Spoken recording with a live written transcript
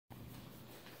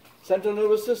Central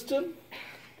nervous system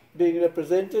being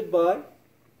represented by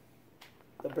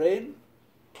the brain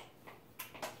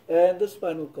and the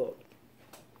spinal cord.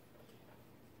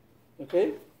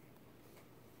 Okay?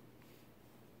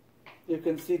 You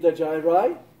can see the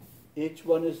gyri. Each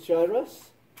one is gyrus.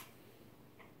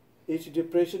 Each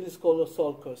depression is called a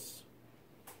sulcus.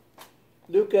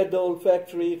 Look at the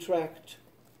olfactory tract.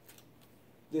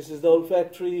 This is the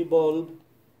olfactory bulb.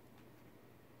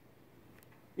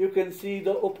 You can see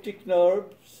the optic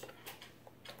nerves.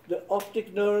 The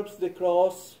optic nerves, they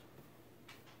cross.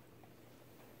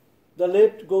 The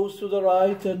left goes to the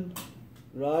right and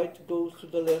right goes to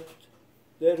the left.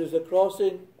 There is a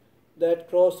crossing. That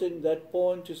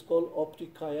point is called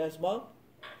optic chiasma,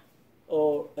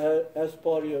 or as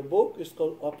per your book, it's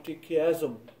called optic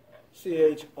chiasm.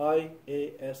 Chiasm.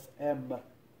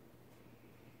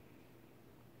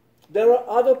 There are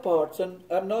other parts, and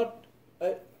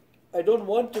I don't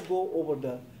want to go over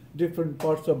the different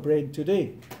parts of brain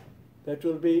today. That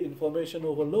will be information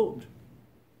overload.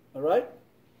 All right?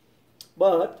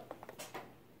 But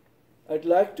I'd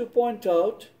like to point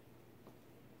out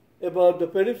about the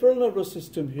peripheral nervous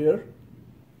system here.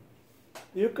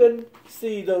 You can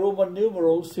see the Roman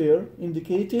numerals here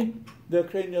indicating the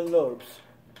cranial nerves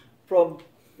from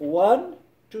 1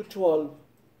 to 12.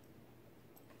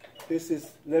 This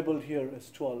is labeled here as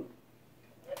 12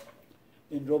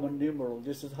 in Roman numeral.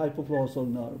 This is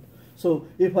hypoglossal nerve. So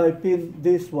if I pin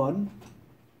this one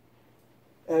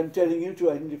and telling you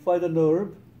to identify the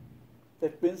nerve,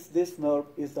 that means this nerve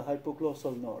is the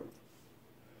hypoglossal nerve.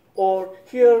 Or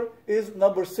here is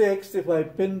number 6. If I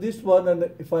pin this one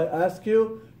and if I ask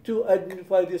you to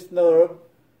identify this nerve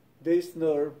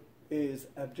is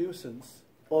abducens.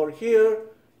 Or here,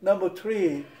 number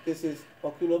 3, this is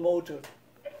oculomotor,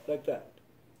 like that.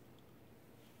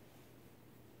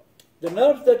 The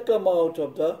nerves that come out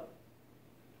of the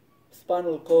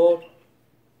spinal cord,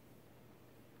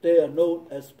 they are known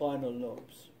as spinal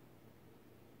nerves.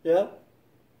 Yeah?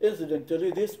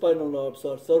 Incidentally, these spinal nerves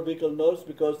are cervical nerves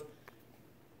because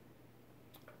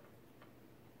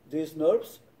these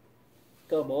nerves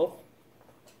come off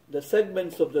the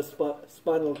segments of the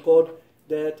spinal cord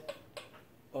that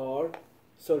are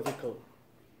cervical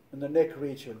in the neck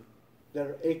region. There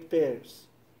are 8 pairs.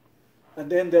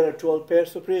 And then there are 12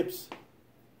 pairs of ribs.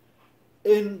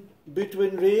 In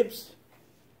between ribs,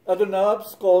 other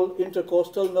nerves called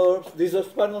intercostal nerves. These are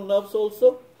spinal nerves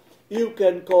also. You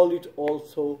can call it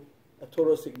also a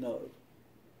thoracic nerve.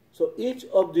 So each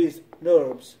of these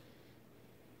nerves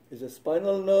is a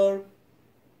spinal nerve,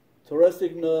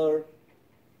 thoracic nerve,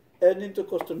 and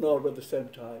intercostal nerve at the same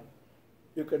time.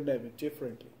 You can name it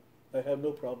differently. I have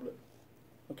no problem.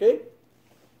 Okay?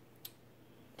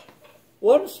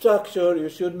 One structure you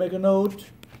should make a note,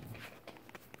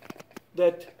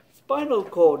 that spinal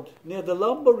cord near the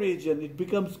lumbar region, it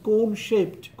becomes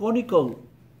cone-shaped, conical.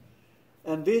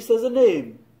 And this has a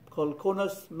name called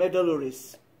conus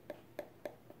medullaris.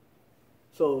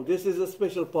 So this is a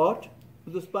special part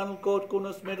of the spinal cord,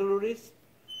 conus medullaris.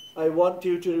 I want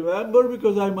you to remember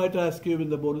because I might ask you in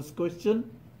the bonus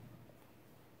question.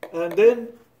 And then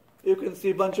you can see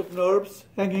a bunch of nerves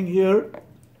hanging here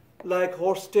like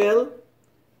horsetail,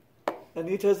 and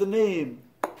it has a name.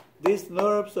 These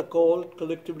nerves are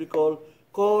collectively called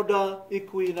cauda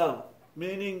equina,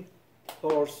 meaning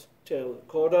horse tail.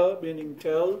 Cauda meaning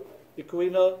tail,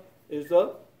 equina is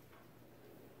the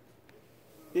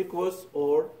equus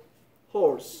or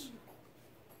horse.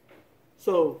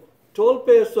 So 12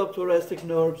 pairs of thoracic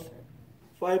nerves,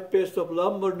 5 pairs of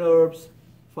lumbar nerves,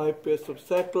 5 pairs of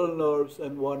sacral nerves,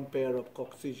 and 1 pair of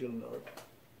coccygeal nerve.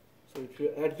 So if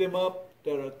you add them up,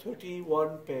 there are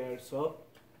 31 pairs of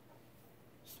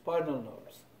spinal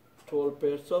nerves, 12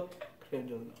 pairs of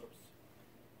cranial nerves.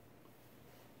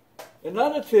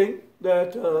 Another thing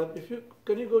that,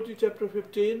 can you go to chapter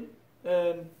 15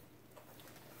 and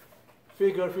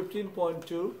figure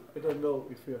 15.2? I don't know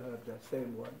if you have that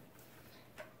same one.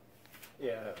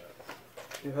 Yeah.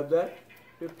 You have that?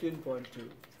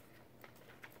 15.2.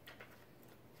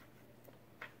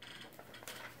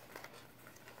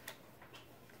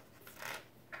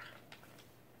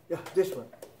 Yeah, this one.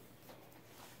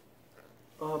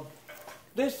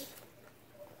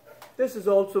 This is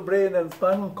also brain and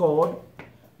spinal cord,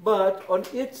 but on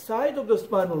each side of the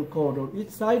spinal cord, or each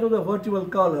side of the vertebral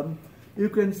column, you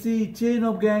can see chain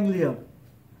of ganglia.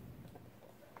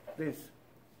 These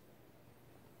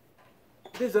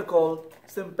are called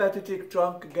sympathetic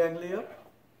trunk ganglia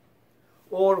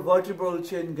or vertebral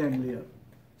chain ganglia.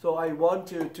 So I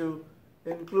want you to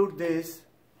include this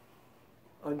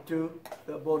onto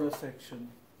the bonus section.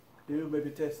 You may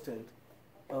be tested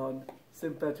on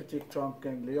sympathetic trunk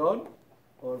ganglion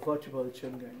or vertebral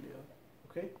chin ganglion.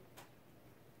 Okay?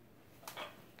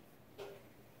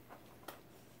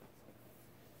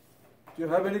 Do you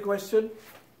have any question?